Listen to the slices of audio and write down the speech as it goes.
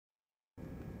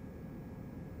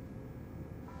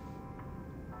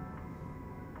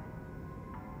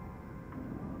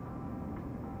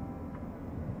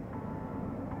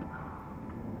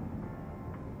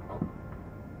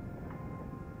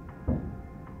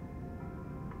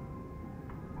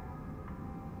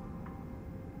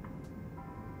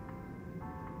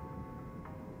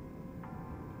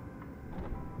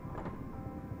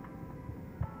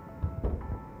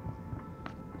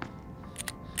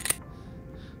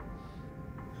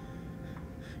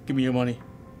Give me your money.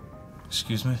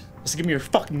 Excuse me? Just give me your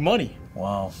fucking money.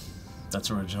 Wow,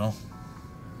 that's original.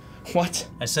 What?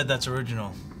 I said that's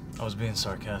original. I was being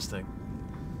sarcastic.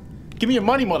 Give me your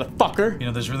money, motherfucker. You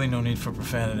know, there's really no need for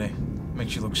profanity.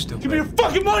 Makes you look stupid. Give me your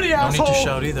fucking money, asshole! No need to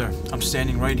shout either. I'm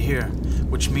standing right here,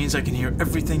 which means I can hear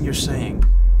everything you're saying.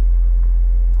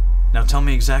 Now tell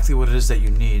me exactly what it is that you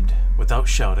need, without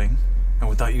shouting, and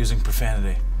without using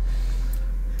profanity.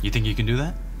 You think you can do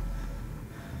that?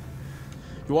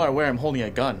 You are aware I'm holding a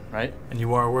gun, right? And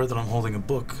you are aware that I'm holding a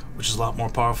book, which is a lot more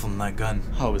powerful than that gun.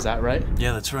 Oh, is that right?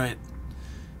 Yeah, that's right.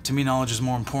 To me, knowledge is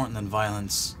more important than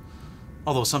violence.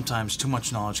 Although sometimes too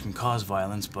much knowledge can cause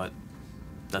violence, but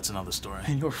that's another story.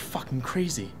 Man, you're fucking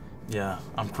crazy. Yeah,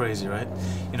 I'm crazy, right?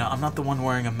 You know, I'm not the one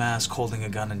wearing a mask, holding a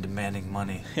gun, and demanding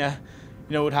money. Yeah?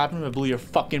 You know what would happen if I blew your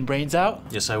fucking brains out?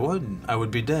 Yes, I would. I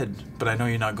would be dead, but I know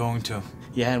you're not going to.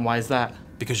 Yeah, and why is that?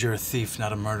 Because you're a thief,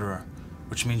 not a murderer.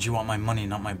 Which means you want my money,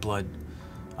 not my blood.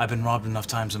 I've been robbed enough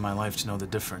times in my life to know the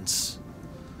difference.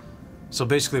 So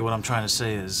basically what I'm trying to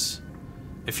say is,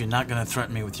 if you're not gonna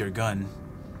threaten me with your gun,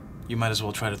 you might as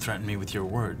well try to threaten me with your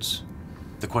words.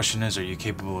 The question is, are you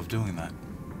capable of doing that?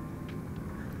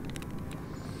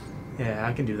 Yeah,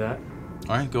 I can do that.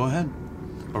 Alright, go ahead.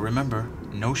 But remember,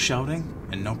 no shouting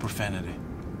and no profanity.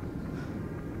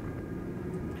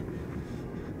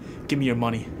 Give me your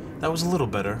money. That was a little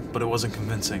better, but it wasn't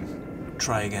convincing.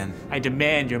 Try again. I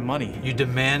demand your money. You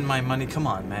demand my money? Come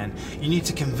on, man. You need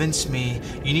to convince me,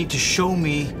 you need to show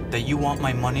me that you want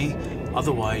my money,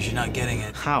 otherwise you're not getting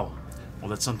it. How? Well,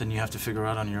 that's something you have to figure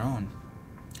out on your own.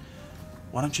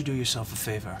 Why don't you do yourself a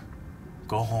favor?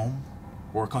 Go home,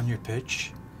 work on your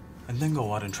pitch, and then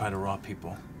go out and try to rob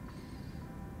people.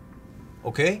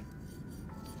 Okay?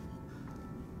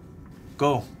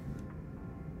 Go.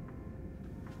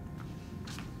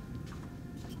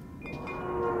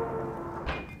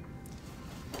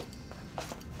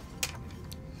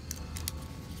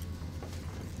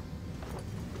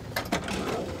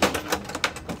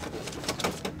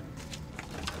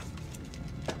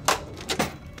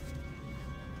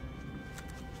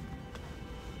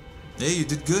 Hey, you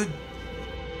did good.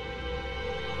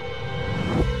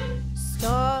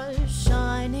 Stars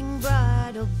shining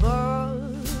bright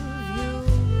above you.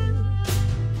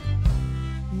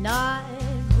 Night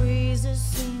breezes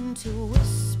seem to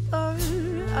whisper,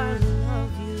 I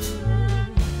love you.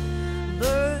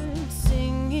 Birds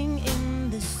singing in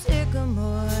the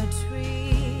sycamore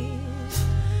trees.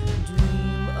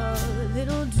 Dream a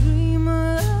little dream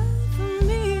of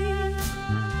me.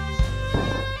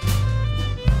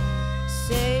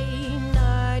 Say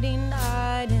nighty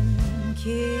night and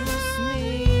kiss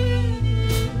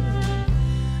me.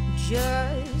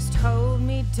 Just hold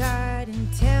me tight and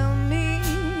tell me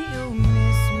you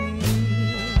miss me.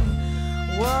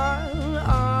 What